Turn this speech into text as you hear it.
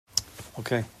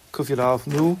Okay. Kuf Yud Aleph.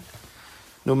 Nu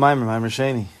Maamar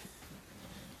Sheni.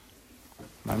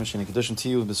 Maamar Sheni. Kedusha to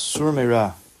you. B'sur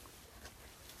Meirah.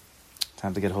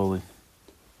 Time to get holy.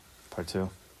 Part 2.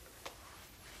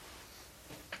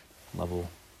 Level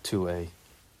 2A.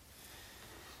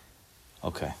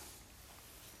 Okay.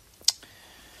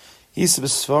 Yisa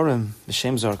b'svarim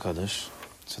b'shem Zar Kadosh.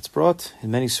 So it's brought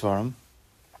in many svarim.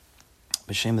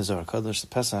 B'shem the Zar Kadosh, the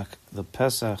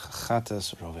Pesach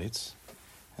Chatas Rovetz.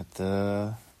 At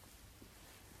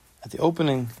the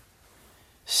opening,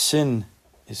 sin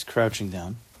is crouching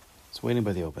down. It's waiting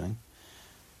by the opening.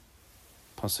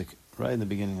 Pasuk right in the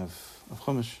beginning of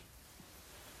Chumash.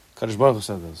 Kadosh Baruch Hu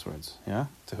said those words. Yeah?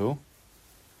 To who?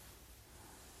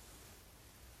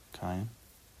 Cain.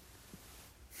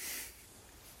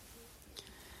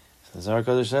 So the Zohar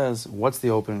Kodesh says, what's the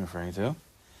opening referring to?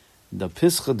 The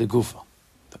Pischa de Gufa,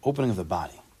 the opening of the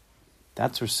body.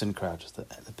 That's where sin crouches, the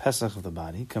Pesach of the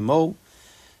body. Kamo,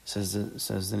 says the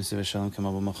Nesiv Shalom,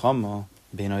 Kamo b'machama,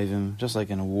 bein oivim, just like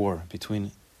in a war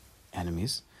between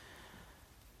enemies.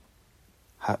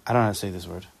 I don't know how to say this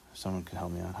word. Someone can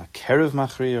help me out. Hakerev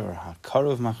machriya or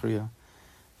hakarev machriya.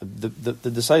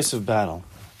 The decisive battle.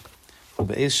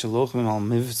 When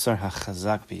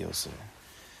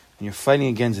you're fighting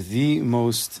against the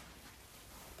most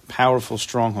powerful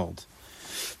stronghold.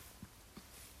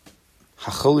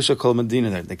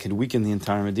 That could weaken the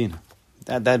entire Medina.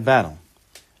 That battle.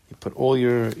 You put all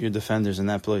your defenders in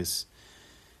that place.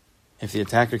 If the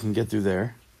attacker can get through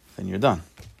there, then you're done.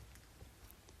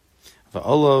 This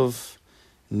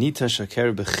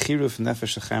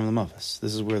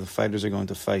is where the fighters are going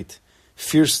to fight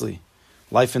fiercely.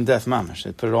 Life and death, mamash.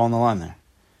 They put it all on the line there.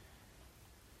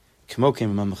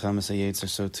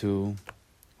 So too,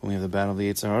 when we have the battle of the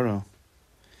Yetzer Hara,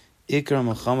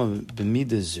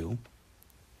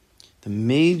 the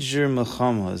major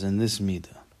Melchama is in this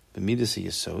Midah. The Midah is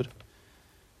Yesod.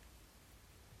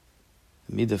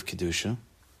 The Midah of Kedusha.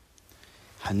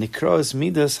 Hanikra is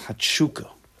Midas Hatshuka.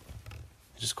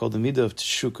 It's just called the Midah of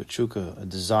Tshuka. Tshuka, a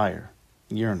desire,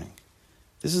 yearning.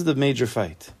 This is the major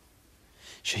fight.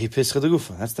 Shehi Pesach de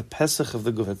Gufa. That's the Pesach of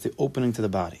the Gufa. That's the opening to the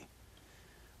body.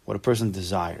 What a person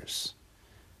desires.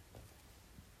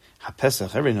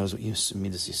 HaPesach, everybody knows what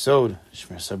Midas Yesod,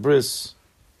 Shmer Sabris.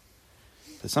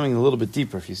 There's something a little bit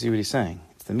deeper, if you see what he's saying.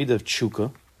 It's the Midah of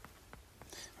Tshuka.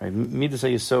 Right? Midas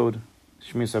Yesod,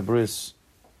 Shmer Sabris.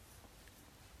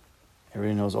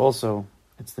 Everybody knows also,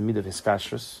 it's the Midah of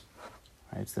Hiskashrus.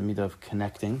 Right? It's the Midah of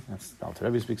connecting. That's Alter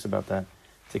Rebbe speaks about that.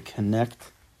 To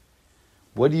connect.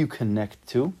 What do you connect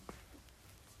to?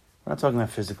 We're not talking about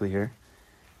physically here.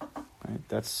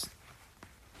 Right?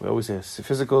 We always say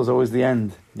physical is always the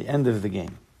end of the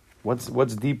game.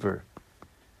 What's deeper?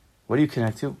 What do you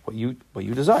connect to? What you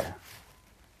desire.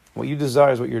 What you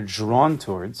desire is what you're drawn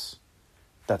towards.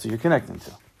 That's what you're connecting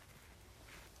to.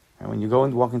 And when you go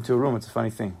and walk into a room, it's a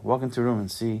funny thing. Walk into a room and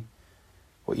see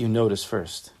what you notice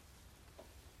first.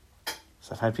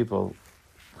 So I've had people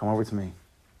come over to me.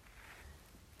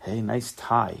 Hey, nice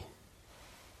tie.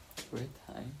 Wear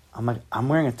a tie? I'm like, I'm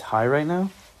wearing a tie right now?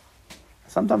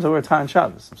 Sometimes I wear a tie on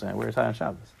Shabbos. I'm saying I wear a tie on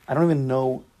Shabbos. I don't even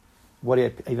know what I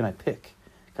pick.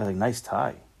 Guy's like, nice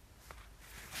tie.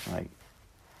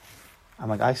 I'm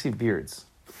like, I see beards.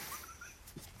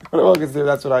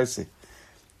 That's what I see.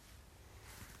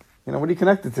 What are you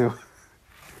connected to?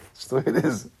 It's the way it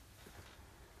is.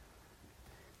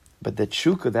 But the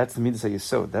tshuka, that's the midas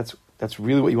yesod. That's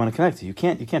really what you want to connect to. You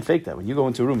can't fake that. When you go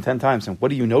into a room 10 times and what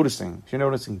are you noticing? If you're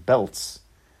noticing belts,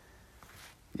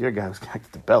 you're a guy who's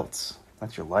connected to belts.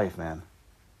 That's your life, man.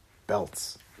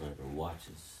 Belts. Or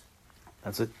watches.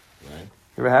 That's it. Right.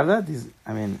 You ever have that?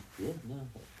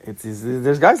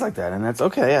 There's guys like that, and that's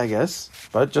okay, I guess.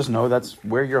 But just know that's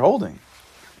where you're holding.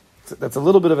 That's a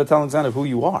little bit of a telling sign of who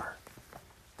you are.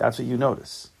 That's what you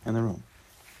notice in the room.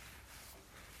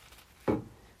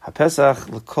 HaPesach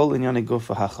l'kol inyane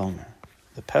gufa hachomer.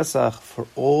 The Pesach for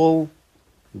all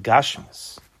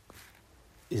gashmas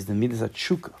is the midas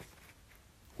tshuka.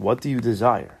 What do you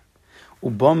desire?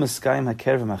 Uba miskayim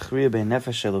hakerev machriya bein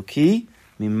nefesh eloki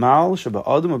mimal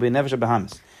sheba'adam ubein nefesh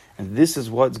habahamis. And this is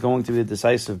what's going to be the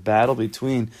decisive battle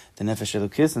between the nefesh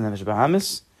elokis and the nefesh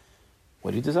habahamis.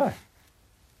 What do you desire?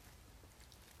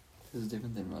 This is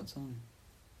different than Ratzon.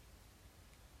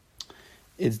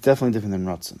 It's definitely different than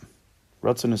Ratzon.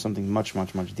 Ratzon is something much,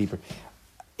 much, much deeper.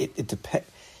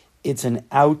 It's an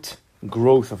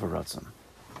outgrowth of a Ratzon.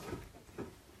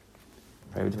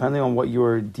 Right? Depending on what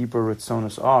your deeper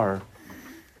Ratzonos are,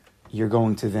 you're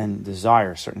going to then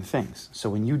desire certain things. So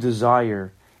when you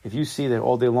desire, if you see that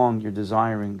all day long you're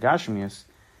desiring Gashmias,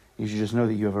 you should just know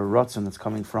that you have a Ratzon that's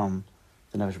coming from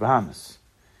the Nefesh Bahamas.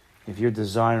 if you're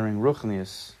desiring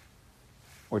ruchnius,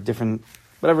 or different,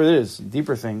 whatever it is,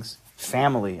 deeper things,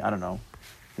 family, I don't know.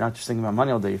 You're not just thinking about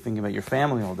money all day, you're thinking about your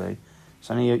family all day.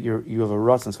 So you have a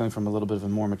rutzon that's coming from a little bit of a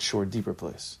more mature, deeper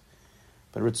place.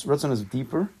 But rutzon is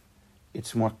deeper,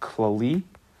 it's more klali,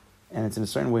 and it's in a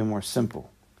certain way more simple.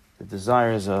 The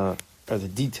desires are the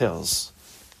details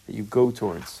that you go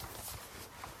towards.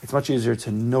 It's much easier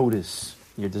to notice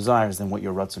your desires than what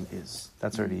your rutzon is.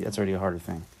 That's already a harder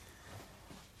thing.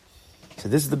 So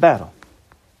this is the battle.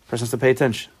 Person has to pay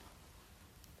attention.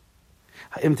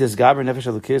 Is your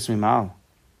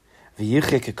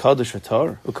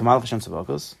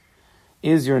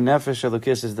nefesh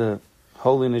elokis, is the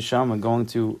holy neshama going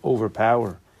to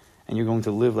overpower, and you're going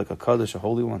to live like a kaddish, a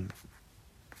holy one?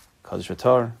 Kaddish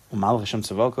v'tar u'malach Hashem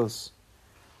tzavakos.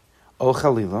 O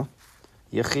chalila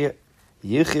yichye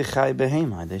chai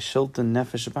behema. They shilt the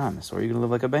nefesh bahamis, or you're going to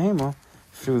live like a behema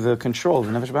through the control of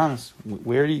the nefesh bahamis.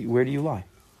 Where do you lie?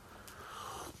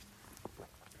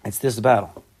 It's this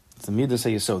battle. It's the midas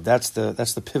hayesod. That's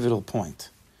the pivotal point.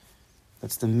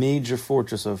 That's the major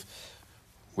fortress of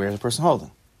where the person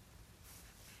holding.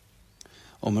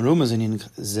 And this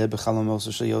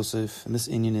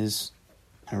inyan is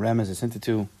Haram, as it's hinted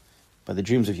to by the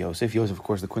dreams of Yosef. Yosef, of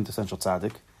course, the quintessential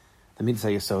tzaddik. The midas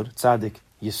hayesod, tzaddik,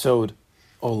 yesod,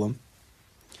 olam.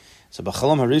 So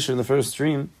b'chalam harishon, in the first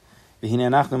dream, we're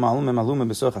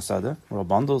all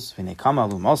bundles.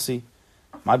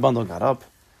 My bundle got up.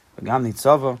 It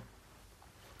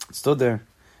stood there.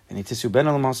 Right?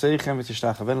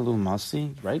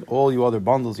 All you other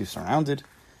bundles, you surrounded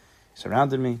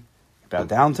me. You bowed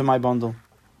down to my bundle.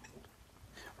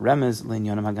 Remez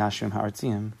l'inyonim hagashim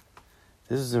ha'artiyim.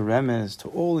 This is a remez to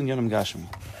all inyonim gashmi.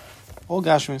 All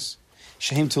gashmis.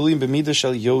 Shehem tulim b'midah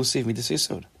shel Yosef midas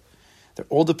yesod. They're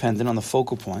all dependent on the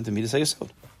focal point of midas yesod.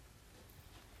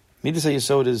 Midas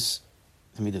yesod is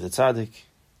the midah of the tzaddik.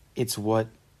 It's what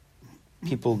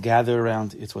people gather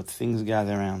around. It's what things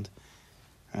gather around.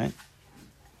 Right?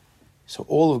 So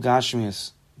all of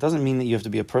Gashmias doesn't mean that you have to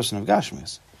be a person of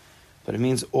Gashmias, but it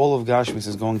means all of Gashmias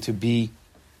is going to be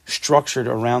structured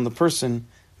around the person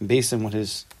based on what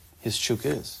his chuk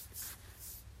is.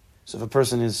 So if a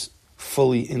person is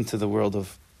fully into the world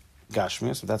of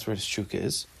Gashmias, if that's where his chuk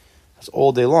is, that's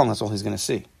all day long, that's all he's going to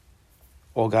see.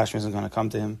 All Gashmias are going to come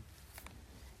to him.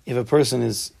 If a person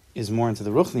is more into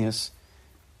the Ruchnias,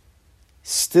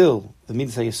 still the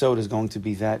Midas HaYesod is going to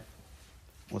be that.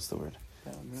 What's the word?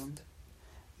 Battleground.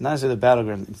 Not necessarily the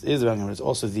battleground. It is the battleground. It's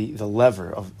also the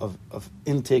lever of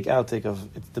intake, outtake, of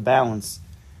it's the balance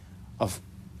of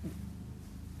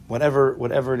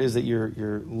whatever it is that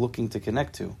you're looking to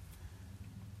connect to.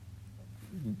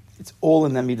 It's all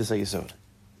in that midas hayesod.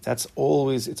 It's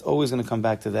always going to come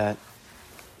back to that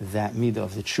midah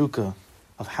of the tshuka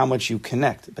of how much you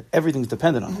connect, but everything's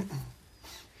dependent on it.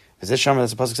 As the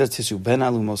pasuk says, "Tisu ben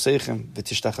alu mosechem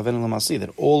v'tishtachavenu l'masi,"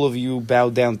 that all of you bow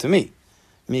down to me,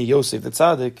 Yosef the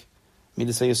tzaddik,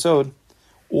 midas hayesod.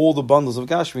 All the bundles of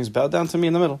Gashmis bow down to me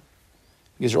in the middle,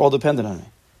 because you're all dependent on me.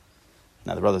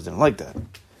 Now the brothers didn't like that,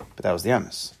 but that was the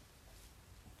emes.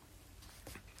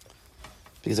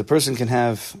 Because a person can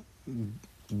have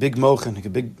big mochen, he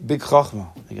can have big chachma,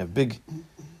 he can have big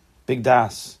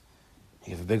das,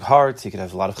 he can have a big heart, he could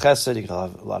have a lot of chesed, he could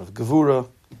have a lot of gevura.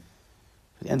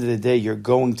 At the end of the day, you're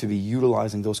going to be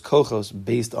utilizing those kochos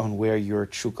based on where your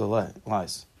tshuka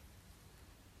lies,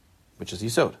 which is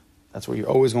yisod. That's where you're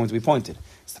always going to be pointed.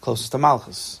 It's the closest to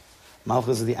malchus.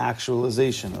 Malchus is the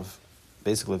actualization of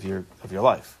basically of your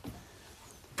life,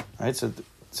 right? So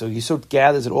yisod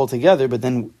gathers it all together, but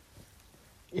then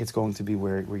it's going to be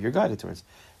where you're guided towards.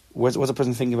 What's a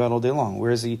person thinking about all day long? Where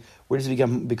does he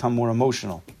become more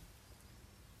emotional?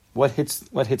 What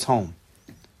hits home?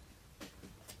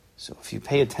 So if you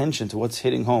pay attention to what's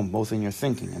hitting home, both in your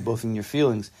thinking and both in your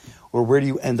feelings, or where do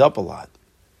you end up a lot?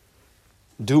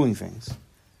 Doing things.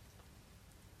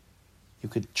 You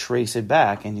could trace it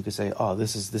back and you could say, oh,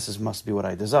 this must be what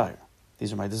I desire.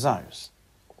 These are my desires.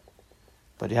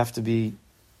 But you have to be,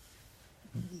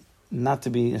 not to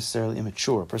be necessarily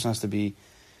immature. A person has to be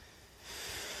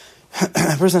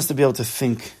able to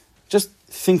think, just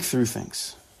think through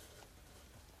things.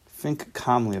 Think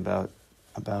calmly about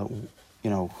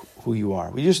who you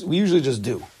are. We usually just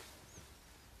do.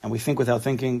 And we think without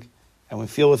thinking, and we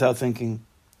feel without thinking,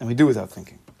 and we do without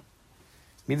thinking.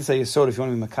 Midas HaYesod, if you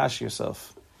want to be makashi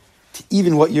yourself, to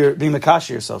even what you're being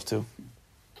makashi yourself to,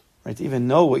 right? To even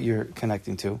know what you're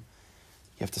connecting to, you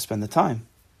have to spend the time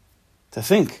to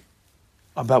think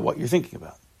about what you're thinking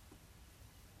about.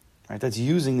 Right? That's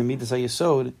using the Midas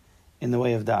HaYesod in the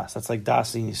way of das. That's like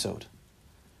das in Yesod.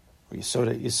 Or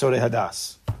Yesod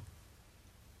Hadas.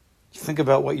 Think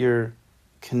about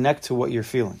connect to what you're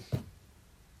feeling.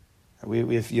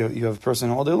 You have a person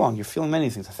all day long, you're feeling many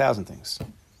things, 1,000 things.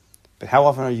 But how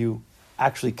often are you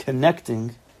actually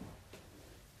connecting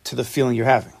to the feeling you're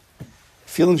having?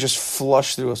 Feelings just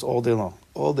flush through us all day long.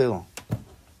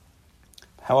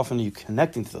 How often are you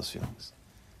connecting to those feelings?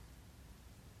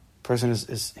 Person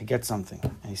he gets something,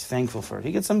 and he's thankful for it.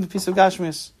 He gets some piece of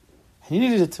gashmias, and he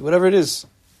needed it, whatever it is.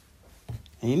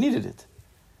 And he needed it.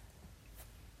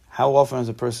 How often is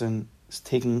a person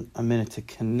taking a minute to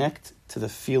connect to the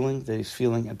feeling that he's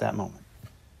feeling at that moment?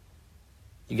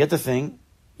 You get the thing,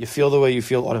 you feel the way you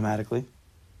feel automatically,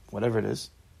 whatever it is,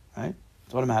 right?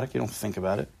 It's automatic, you don't think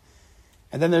about it.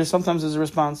 And then sometimes there's a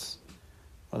response,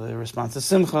 whether the response is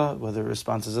simcha, whether the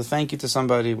response is a thank you to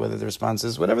somebody, whether the response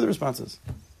is whatever the response is.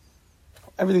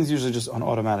 Everything's usually just on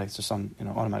automatic, it's just on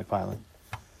automatic pilot.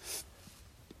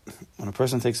 When a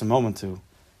person takes a moment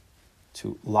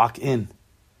to lock in,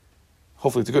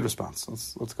 hopefully it's a good response.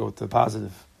 Let's go with the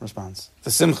positive response.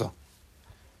 The simcha.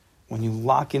 When you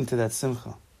lock into that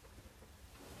simcha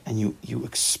and you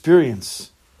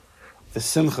experience the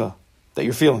simcha that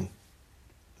you're feeling,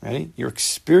 ready? You're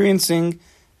experiencing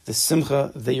the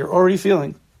simcha that you're already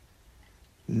feeling.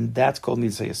 That's called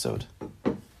mitzvah yesod.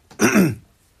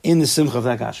 In the simcha of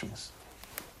that gashmis.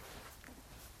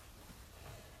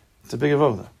 It's a big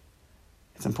avoda.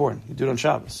 It's important. You do it on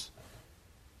Shabbos.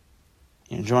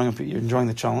 You're enjoying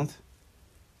the cholent.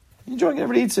 You're enjoying it.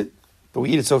 Everybody eats it. But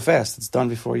we eat it so fast. It's done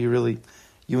before you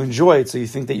enjoy it, so you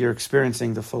think that you're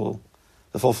experiencing the full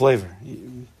flavor.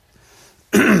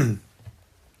 Have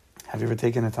you ever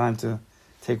taken the time to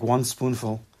take one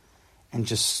spoonful and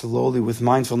just slowly, with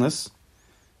mindfulness,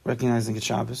 recognizing it's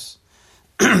Shabbos,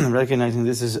 recognizing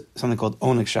this is something called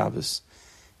Oneg Shabbos,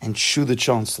 and chew the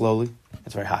cholent slowly?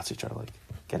 It's very hot, so you try to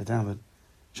get it down, but it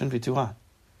shouldn't be too hot.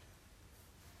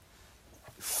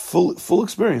 Full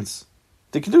experience,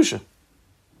 the Kedusha.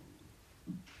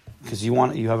 Because you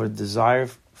have a desire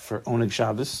for Oneg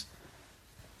Shabbos.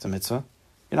 It's a mitzvah.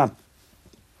 You're not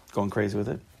going crazy with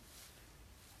it.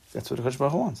 That's what the Kedusha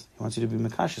Baruch Hu wants. He wants you to be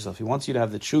mekash yourself. He wants you to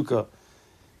have the tshuka,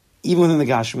 even within the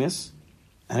Gashmias,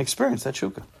 and experience that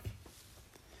tshuka.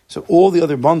 So all the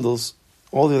other bundles,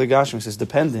 all the other Gashmias is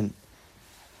dependent,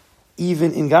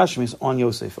 even in Gashmias, on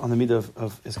Yosef, on the midah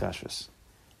of Iskashvis.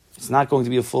 It's not going to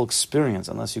be a full experience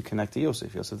unless you connect to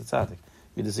Yosef the Tzaddik,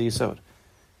 midah yesod.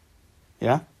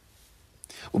 Yeah?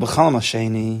 Ub'chalam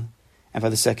hasheni, and by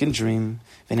the second dream,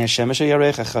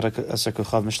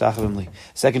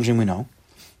 second dream we know.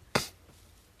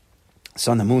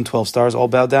 Sun, the moon, 12 stars, all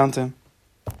bow down to him.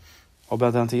 All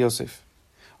bow down to Yosef.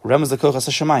 Remez the kochas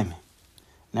hashemayim.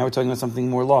 Now we're talking about something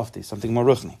more lofty, something more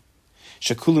ruchni.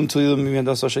 Shekulim tuyilim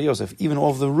mimedas Yosef. Even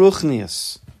all of the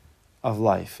ruchnius of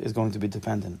life is going to be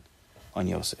dependent on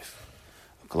Yosef.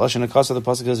 Colossian Akasa, the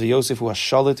pasuk says, Yosef who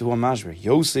hashalit who mashbir.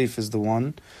 Yosef is the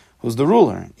one who's the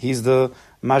ruler. He's the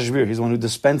mashbir. He's the one who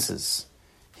dispenses.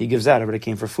 He gives out. Everybody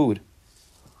came for food.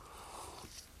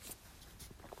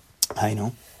 I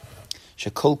know.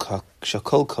 Shekol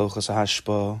kochas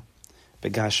hashpa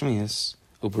begashmias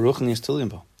uberuchnias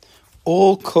tulimbo.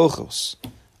 All kochos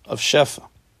of shefa,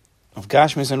 of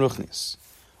gashmias and ruchnias,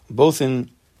 both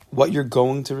in what you're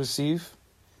going to receive,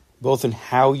 both in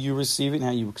how you receive it and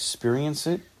how you experience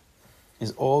it,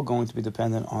 is all going to be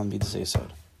dependent on midas yesod,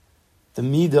 the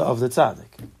midah of the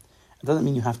tzaddik. It doesn't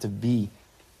mean you have to be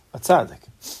a tzaddik.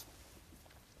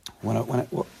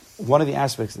 One of the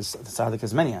aspects, the tzaddik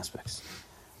has many aspects.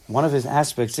 One of his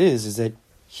aspects is that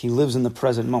he lives in the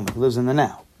present moment. He lives in the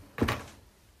now. He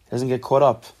doesn't get caught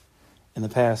up in the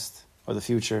past or the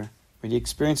future. He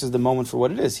experiences the moment for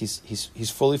what it is. He's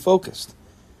fully focused.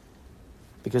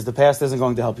 Because the past isn't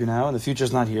going to help you now, and the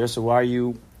future's not here, so why are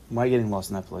you getting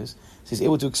lost in that place? So he's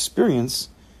able to experience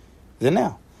the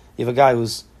now. You have a guy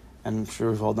who's, and I'm sure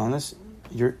we've all done this,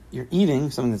 you're eating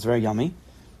something that's very yummy,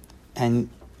 and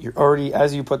you're already,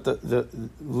 as you put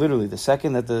literally the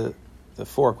second that the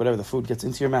fork, whatever, the food gets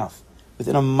into your mouth,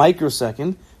 within a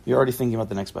microsecond, you're already thinking about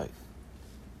the next bite.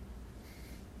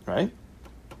 Right?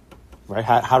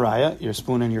 Haraya, your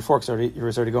spoon and your fork's you're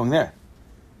already going there.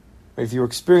 But if you were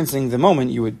experiencing the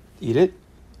moment, you would eat it.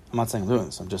 I'm not saying I'm doing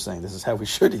this, I'm just saying this is how we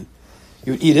should eat.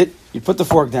 You would eat it, you'd put the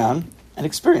fork down, and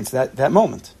experience that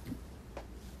moment.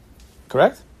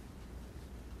 Correct?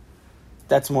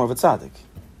 That's more of a tzaddik.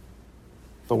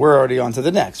 But we're already on to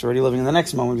the next. We're already living in the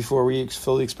next moment before we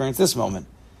fully experience this moment.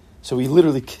 So we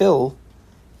literally kill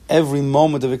every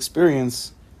moment of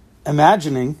experience,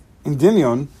 imagining in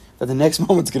Dimyon that the next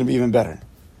moment's going to be even better.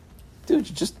 Dude,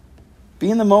 you just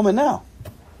be in the moment now.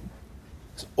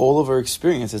 So all of our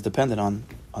experience is dependent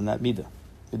on that midah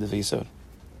yesod.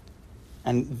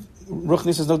 And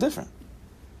Ruchnis is no different.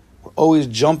 We're always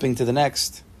jumping to the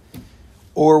next,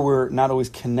 or we're not always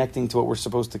connecting to what we're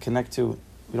supposed to connect to.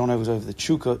 We don't always have the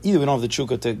chukka. Either we don't have the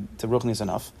chukka to Ruchnis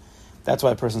enough. That's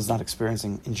why a person's not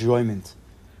experiencing enjoyment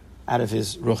out of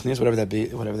his Ruchnis, whatever that be,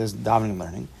 whatever there's davening and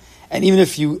learning. And even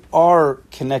if you are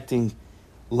connecting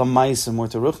Lamaisa more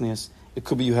to Ruchnis, it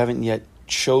could be you haven't yet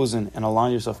chosen and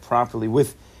aligned yourself properly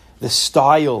with the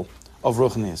style of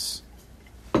Ruchnis.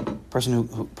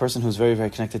 Person who's very, very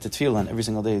connected to Tefillah, and every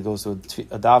single day goes to a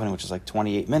davening, which is like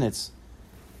 28 minutes.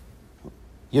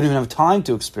 You don't even have time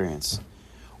to experience.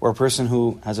 Or a person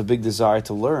who has a big desire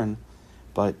to learn,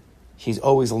 but he's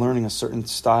always learning a certain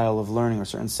style of learning or a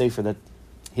certain sefer that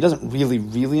he doesn't really,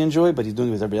 really enjoy, but he's doing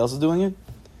it because everybody else is doing it.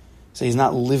 So he's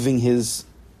not living his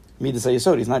Midas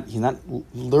HaYesod. He's not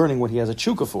learning what he has a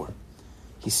chukka for.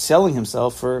 He's selling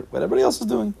himself for what everybody else is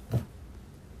doing.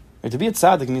 To be a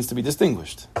tzaddik means to be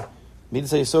distinguished.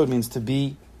 Midas HaYesod means to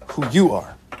be who you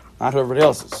are, not who everybody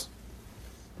else is.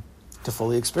 To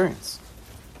fully experience.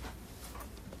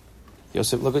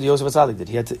 Yosef, look what Yosef HaTzadik did.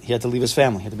 He had to leave his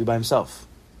family. He had to be by himself.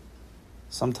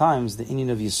 Sometimes the Indian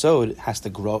of Yesod has to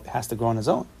grow on his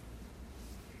own.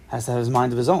 Has to have his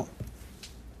mind of his own.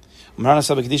 He says,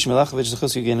 Hashem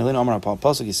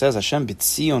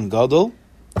b'tzion gadol,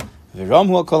 v'ram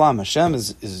hu ha'kolam. Hashem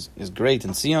is great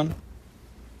in Zion.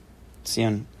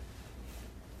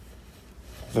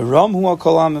 V'ram hu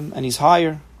ha'kolam, and he's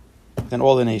higher than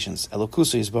all the nations.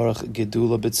 Elokuso yisbarach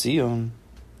gedula b'tzion,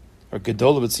 or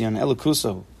gedola b'tzion.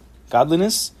 Elokuso,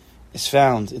 godliness is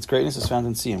found, its greatness is found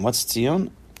in Zion. What's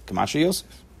Zion? Gematria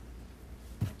Yosef.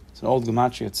 It's an old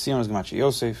Gematria. Zion is Gematria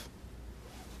Yosef.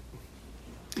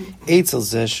 Eitzel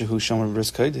zeh shehu shomer bris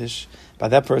kodesh, by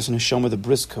that person who's shomer the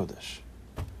bris kodesh.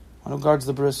 One who guards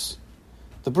the bris,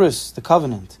 the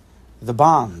covenant, the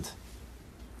bond.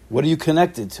 What are you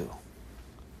connected to?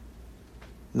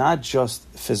 Not just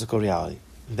physical reality.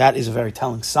 That is a very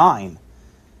telling sign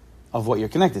of what you're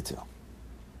connected to.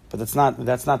 But that's not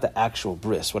the actual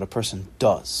bris, what a person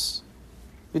does.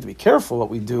 We have to be careful what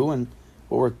we do and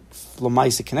what we're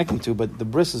lamaisa connecting to, but the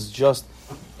bris is just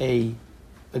a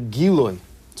giloi.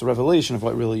 It's a revelation of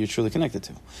what really you're truly connected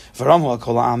to. V'ramhu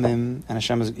kol ha'amim, and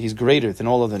Hashem he's greater than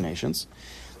all other nations.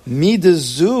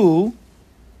 Midazu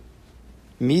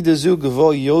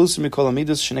gavo yos mikol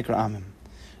ha'midas shenekra amim.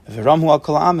 V'ramhu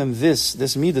kol ha'amim, this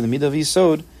midah, the midah of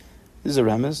Yisod, this is a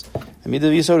remez. The midah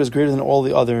of Yisod is greater than all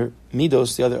the other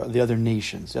midos, the other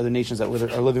nations that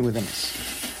are living within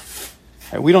us.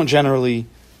 Right, we don't generally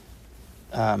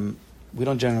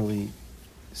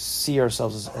see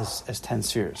ourselves as 10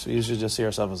 spheres. We usually just see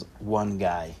ourselves as one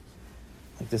guy.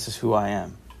 Like, this is who I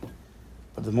am.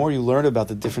 But the more you learn about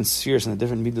the different spheres and the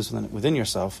different midos within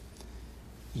yourself,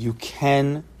 you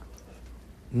can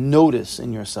notice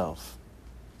in yourself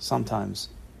sometimes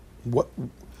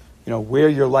where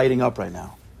you're lighting up right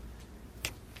now.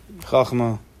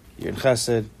 Chachma, you're in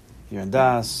Chesed, you're in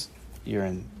Das, you're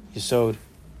in Yesod.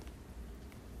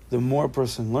 The more a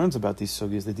person learns about these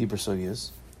sugyas, the deeper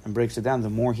sugyas, and breaks it down, the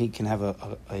more he can have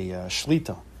a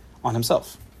shlita on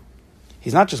himself.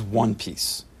 He's not just one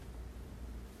piece.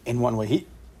 In one way, he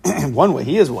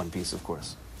is one piece, of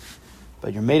course.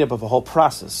 But you're made up of a whole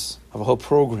process, of a whole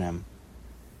program.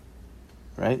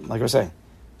 Right? Like I was saying,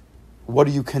 what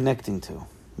are you connecting to?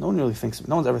 No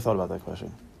one's ever thought about that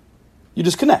question. You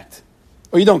just connect.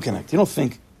 Or you don't connect. You don't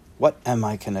think, what am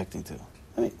I connecting to?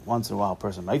 I mean, once in a while a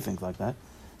person might think like that.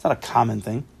 It's not a common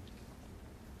thing.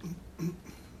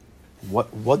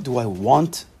 What do I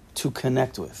want to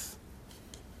connect with?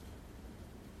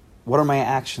 What are my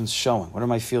actions showing? What are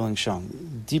my feelings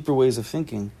showing? Deeper ways of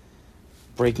thinking,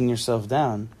 breaking yourself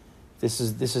down. This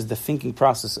is the thinking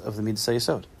process of the Midas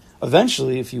HaYesod.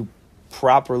 Eventually, if you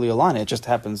properly align it just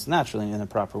happens naturally in a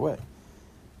proper way.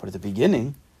 But at the beginning,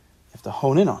 you have to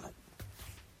hone in on it.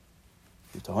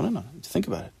 You have to think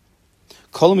about it.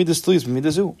 Kol midas tluyos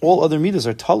b'midazu. All other midas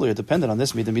are totally dependent on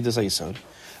this midah, Midas HaYesod.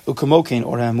 Ukamokein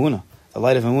or ha'emunah, the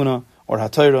light of emunah, or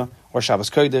ha'torah, or Shabbos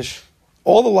Kodesh.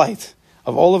 All the light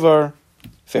of all of our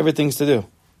favorite things to do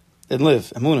and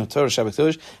live. Emunah, Torah, Shabbos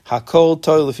Kodesh. Hakol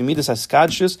toil lefi midas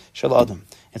haskadshus shel adam.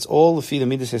 It's all lefi the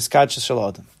midas haskadshus shel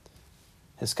adam.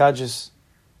 Hiskadshus,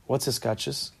 what's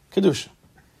hiskadshus? Kedusha.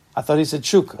 I thought he said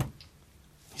Shuka.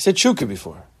 He said Shuka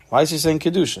before. Why is he saying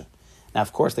Kedusha? Now,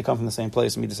 of course, they come from the same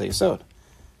place, Midas HaYesod.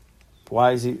 But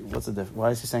why is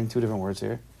he saying two different words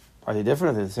here? Are they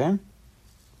different? Are they the same?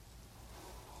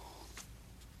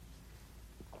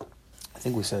 I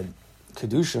think we said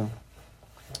Kedusha.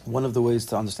 One of the ways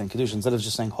to understand Kedusha, instead of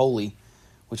just saying holy,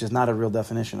 which is not a real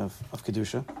definition of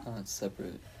Kedusha. Oh, it's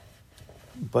separate.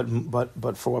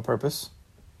 But for what purpose?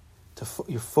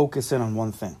 You focus in on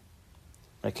one thing.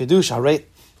 Right? Kedusha,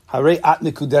 hare at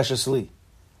mekudeshes li.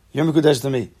 You're mekudesh to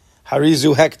me.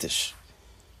 Harizu hektish.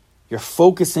 You're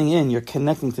focusing in, you're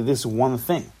connecting to this one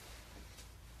thing.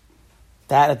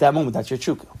 That, at that moment, that's your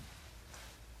chukka.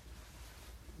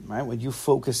 Right? What you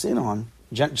focus in on,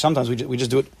 sometimes we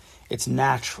just do it, it's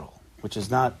natural, which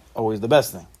is not always the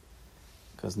best thing.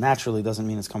 Because naturally doesn't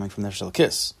mean it's coming from Nefesh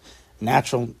Elokis.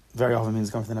 Natural very often means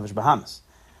it's coming from the Nefesh Bahamas.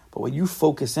 But what you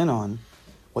focus in on,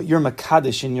 what you're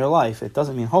Makadish in your life, it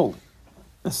doesn't mean holy,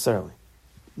 necessarily.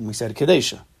 When we said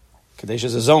Kedusha. Kedusha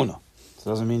is a zona. So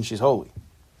it doesn't mean she's holy.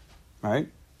 Right?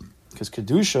 Because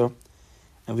Kedusha,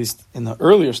 at least in the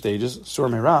earlier stages, Sur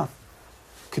Meirah,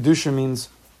 Kedusha means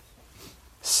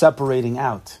separating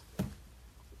out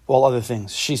all other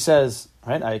things. She says,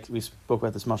 right? We spoke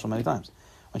about this mashal many times.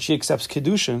 When she accepts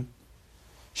Kedusha,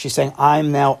 she's saying,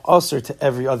 I'm now usher to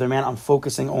every other man. I'm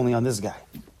focusing only on this guy.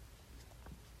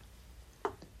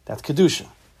 That's Kedusha.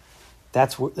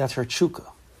 That's her chukka.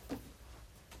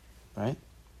 Right?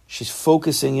 She's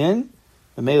focusing in,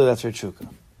 but maybe that's her chukka.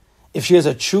 If she has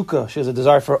a chukka, she has a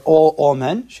desire for all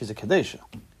men, she's a Kedusha.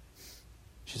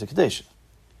 She's a Kedusha.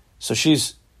 So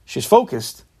she's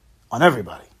focused on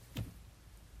everybody.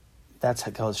 That's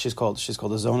how she's called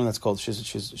a zona. That's called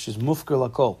she's mufker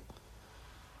lakol.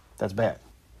 That's bad,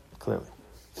 clearly.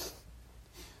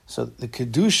 So the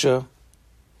kedusha,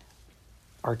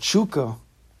 our chukka,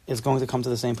 is going to come to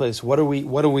the same place. What are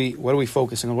we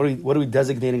focusing on? What are we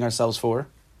designating ourselves for?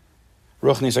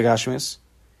 Ruchnis agashmis.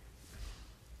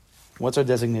 What's our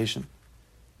designation?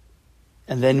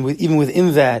 And then even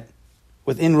within that,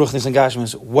 within ruchnis and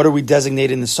gashmis, what are we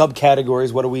designating in the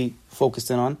subcategories? What are we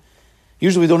focused in on?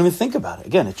 Usually we don't even think about it.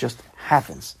 Again, it just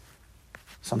happens.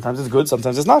 Sometimes it's good,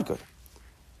 sometimes it's not good.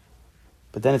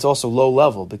 But then it's also low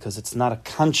level because it's not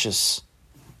conscious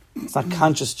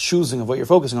choosing of what you're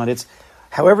focusing on. It's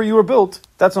however you were built,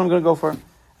 that's what I'm going to go for.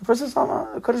 The person says,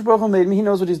 Kadosh Baruch Hu made me, he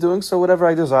knows what he's doing, so whatever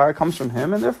I desire comes from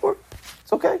him, and therefore,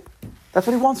 it's okay. That's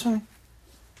what he wants from me.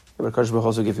 Yeah, but Kadosh Baruch Hu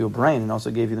also gave you a brain and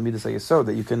also gave you the Midas HaYesod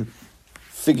that you can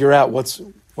figure out what's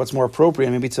more appropriate,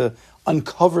 and maybe to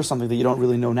uncover something that you don't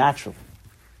really know naturally.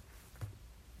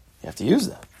 You have to use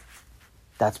that.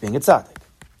 That's being a tzaddik.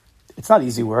 It's not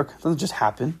easy work. It doesn't just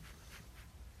happen.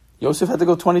 Yosef had to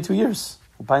go 22 years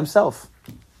by himself.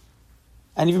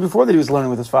 And even before that, he was learning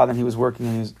with his father, and he was working,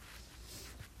 and he was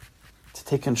to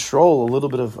take control a little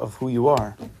bit of who you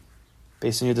are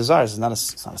based on your desires. It's not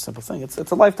a simple thing. It's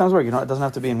a lifetime's work. It doesn't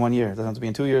have to be in 1 year. It doesn't have to be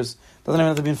in 2 years. It doesn't even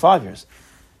have to be in 5 years.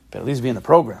 But at least be in the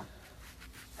program.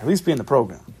 At least be in the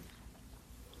program.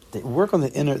 The work of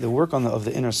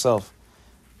the inner self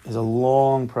is a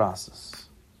long process.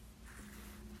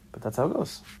 But that's how it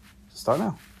goes. Start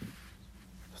now.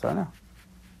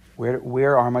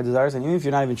 Where are my desires? And even if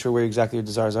you're not even sure where exactly your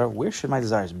desires are, where should my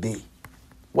desires be?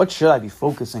 What should I be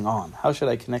focusing on? How should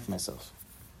I connect myself?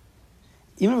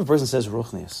 Even if a person says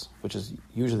ruchnius, which is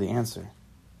usually the answer,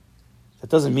 that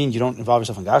doesn't mean you don't involve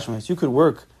yourself in gashmis. You could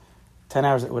work 10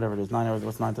 hours, whatever it is, 9 hours,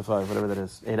 what's 9 to 5, whatever that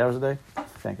is, 8 hours a day?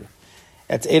 Thank you.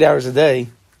 It's 8 hours a day,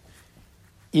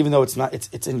 even though it's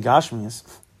in gashmis,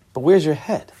 but where's your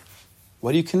head?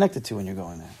 What are you connected to when you're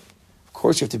going there? Of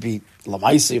course you have to be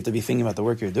lamaisa, you have to be thinking about the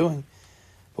work you're doing,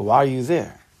 but why are you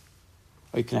there?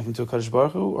 Are you connecting to a Kadosh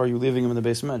Baruch Hu, or are you leaving him in the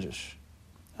base medrash?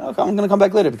 Okay, I'm going to come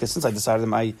back later, because since I decided that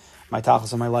my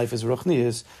tachlis in my life is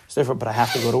ruchnius, so therefore, but I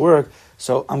have to go to work,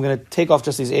 so I'm going to take off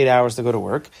just these 8 hours to go to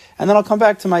work, and then I'll come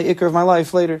back to my ikr of my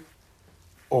life later.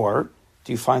 Or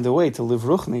do you find a way to live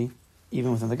ruchni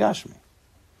even within the gashmi?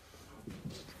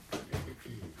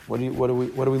 What are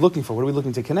we looking for? What are we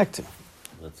looking to connect to?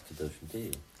 What's Kedusha to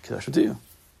you? Kedusha to you.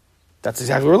 That's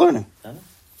exactly what we're learning.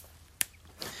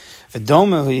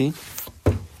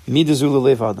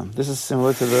 This is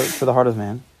similar to the heart of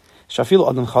man.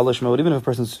 Even if a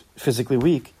person's physically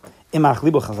weak,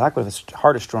 if his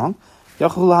heart is strong, he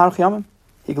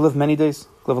can live many days,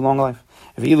 live a long life.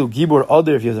 If he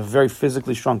has a very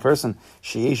physically strong person, but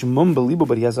he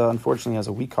unfortunately has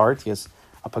a weak heart, he has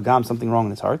a pagam, something wrong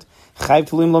in his heart,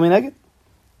 he's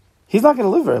not going to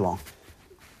live very long.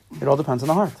 It all depends on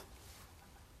the heart.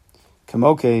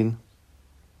 Kamokain,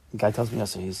 the guy tells me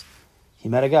yesterday, he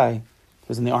met a guy, he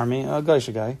was in the army, a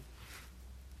Geisha guy.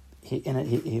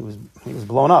 He was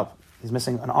blown up. He's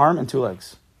missing an arm and 2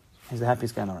 legs. He's the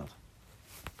happiest guy in the world.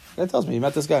 The guy tells me he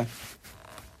met this guy.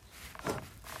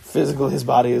 Physically, his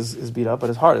body is beat up, but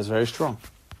his heart is very strong.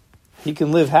 He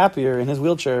can live happier in his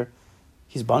wheelchair.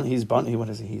 He's bunt. What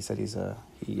is he? He said he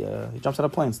jumps out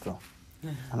of planes still. I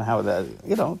don't know how that.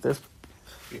 There's.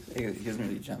 He doesn't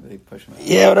really jump. They push him out.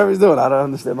 Yeah, whatever he's doing, I don't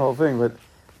understand the whole thing, but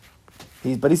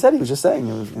he said he was just saying,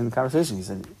 it was in the conversation. He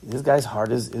said his guy's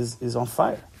heart is on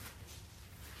fire.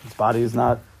 His body is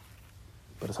not,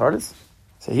 but his heart is.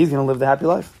 So he's going to live the happy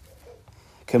life.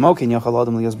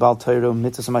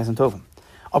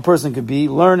 A person could be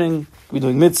learning, could be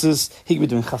doing mitzvahs, he could be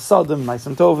doing chasadim,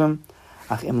 ma'asim tovim.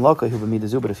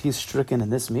 But if he's stricken in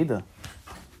this midah,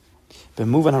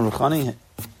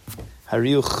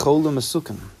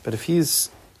 but if he's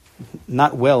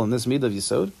not well in this midah of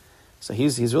Yisod, so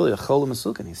he's really a chol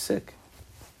masukan, he's sick.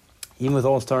 Even with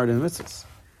all his Torah and mitzvahs.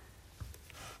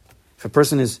 If a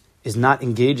person is not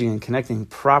engaging and connecting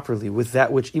properly with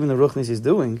that which even the Ruchnis is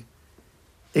doing,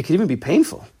 it could even be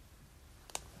painful.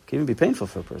 It could even be painful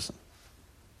for a person.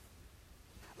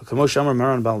 Right? The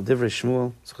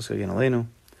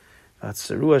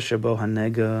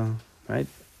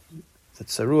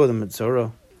tzarua, the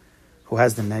mitzora, who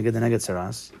has the nega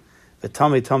tzaras. The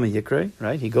tame yikre,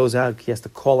 right? He goes out, he has to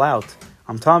call out,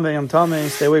 I'm tame,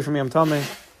 stay away from me, I'm tame.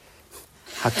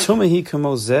 Hatumahi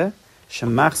kamozeh,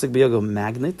 shemachzik biyago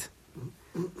magnet.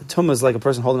 Tumah is like a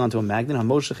person holding onto a magnet.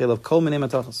 Hamoshechel of kol minei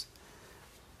matachos.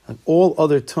 Like all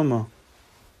other tumah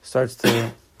starts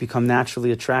to become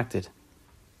naturally attracted.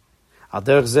 Al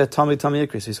derech zeh tame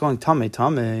yikre. So he's going tame.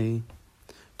 Tumah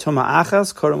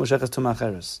achas korem u'shechas tumah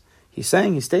acheres. He's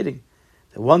stating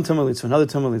that one tumah leads to another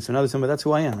tumah leads to another tumah. That's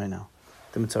who I am right now.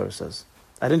 The Mitzvah says,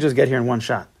 I didn't just get here in one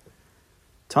shot.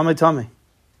 Tame.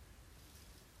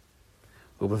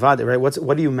 Right?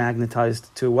 What are you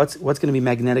magnetized to? What's going to be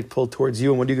magnetic pulled towards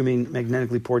you, and what are you going to be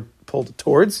magnetically pulled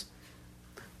towards?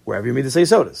 Wherever you meet the say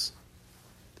sodas.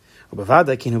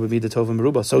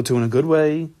 So too in a good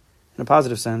way, in a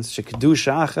positive sense.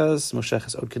 Kedusha achas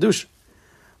mosheches od kedusha.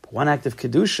 But one act of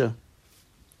kedusha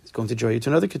is going to draw you to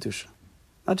another kedusha.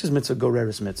 Not just mitzvah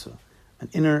goreris mitzvah. An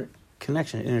inner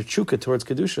connection, an inner chukah towards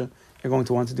kedusha. You're going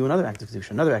to want to do another act of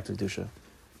kedusha, another act of kedusha.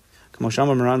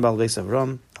 K'mo Maran bal Beis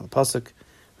Avram al pasuk.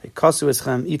 They crushed you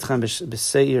from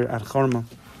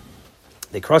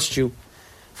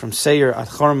Seir at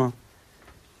Chorma.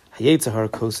 Hayetzahar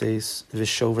koses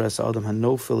v'shovras adam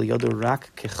hanofil yadu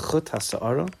rak kechut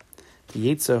hasa'ara.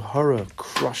 The Yetzer Hara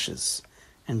crushes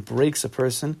and breaks a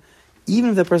person,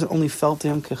 even if that person only fell to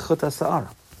him kechut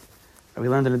hasa'ara. We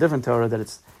learned in a different Torah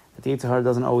that the Yetzer Hara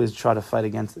doesn't always try to fight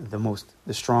against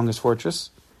the strongest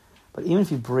fortress, but even if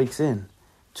he breaks in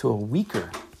to a weaker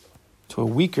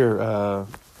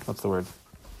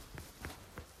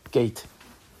gate.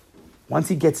 Once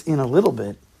he gets in a little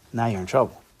bit, now you're in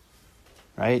trouble.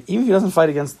 Right? Even if he doesn't fight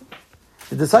against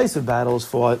the decisive battles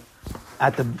fought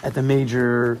at the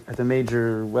major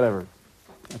whatever.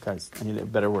 Okay, I need a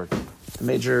better word. The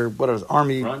major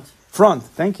army front.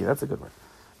 Thank you. That's a good word.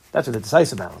 That's what the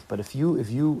decisive battles. But if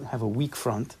you have a weak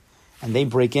front and they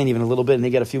break in even a little bit and they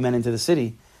get a few men into the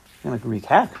city, you're going to wreak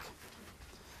havoc.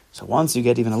 So once you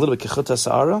get even a little bit kechuta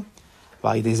sa'ara,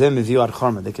 they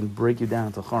can break you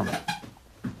down to Chorma.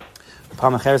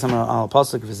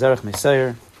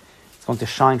 It's going to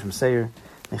shine from Seir.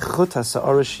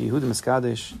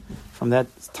 From that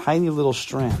tiny little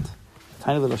strand,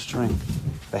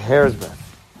 the hair's breadth,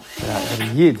 that a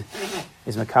Yid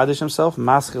is Mekadesh himself,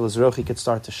 Maschil is Roch, he could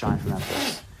start to shine from that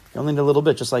place. You only need a little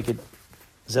bit, just like it,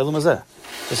 Zelum Azeh.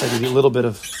 Just like if a little bit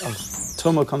of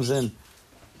Tumah comes in,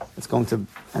 it's going to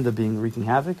end up wreaking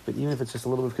havoc, but even if it's just a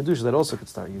little bit of Kedusha, that also could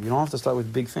start you. You don't have to start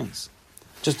with big things.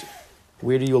 Just,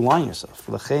 where do you align yourself?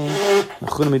 It's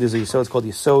called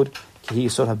Yisod, Ki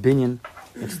Yisod HaBinyan.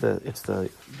 It's the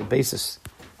basis,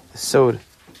 the Yisod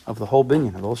of the whole binyan,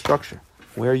 of the whole structure.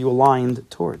 Where are you aligned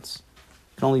towards?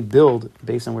 You can only build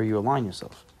based on where you align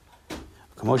yourself.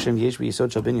 If you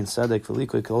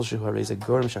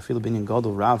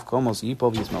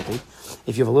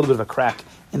have a little bit of a crack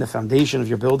in the foundation of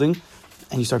your building,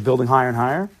 and you start building higher and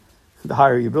higher, the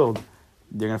higher you build,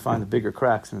 you're going to find the bigger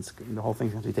cracks, and the whole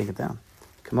thing's going to be taken down.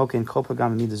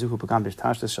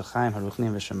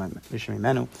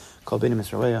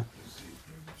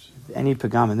 Any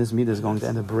pagam in this midah is going to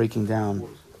end up breaking down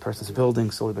a person's building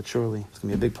slowly but surely. It's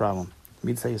going to be a big problem.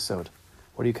 Midah yesod.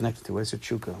 What are you connected to? Where's your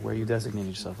chukah? Where are you designating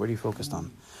yourself? Where are you focused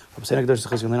on? Eyes are theirs,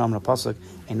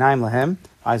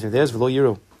 v'lo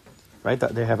yiru. Right?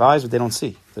 They have eyes, but they don't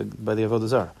see. By the avodah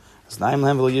zarah.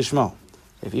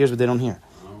 They have ears, but they don't hear.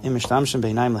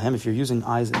 If you're using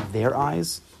eyes, their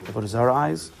eyes, the avodah zarah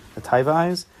eyes, the taiva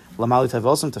eyes,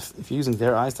 if you're using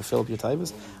their eyes to fill up your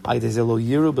taivas,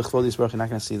 you're not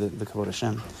going to see the kavod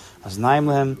Hashem.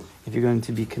 If you're going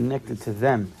to be connected to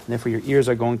them, and therefore your ears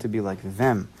are going to be like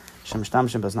them.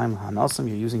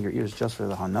 You're using your ears just for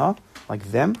the hana,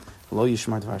 like them. Lo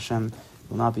yishmar dvar Hashem, you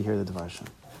will not be here the dvar Hashem.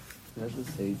 Did I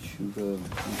just say tshuva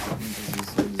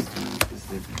is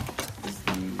the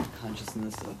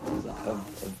consciousness of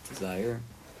desire?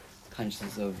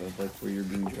 consciousness of like where you're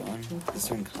being drawn, a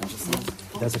certain consciousness.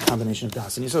 That's a combination of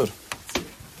das and yisod.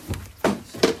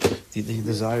 The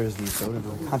desire is the yisod, and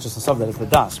the consciousness of that is the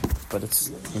das. But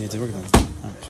you need to work on it.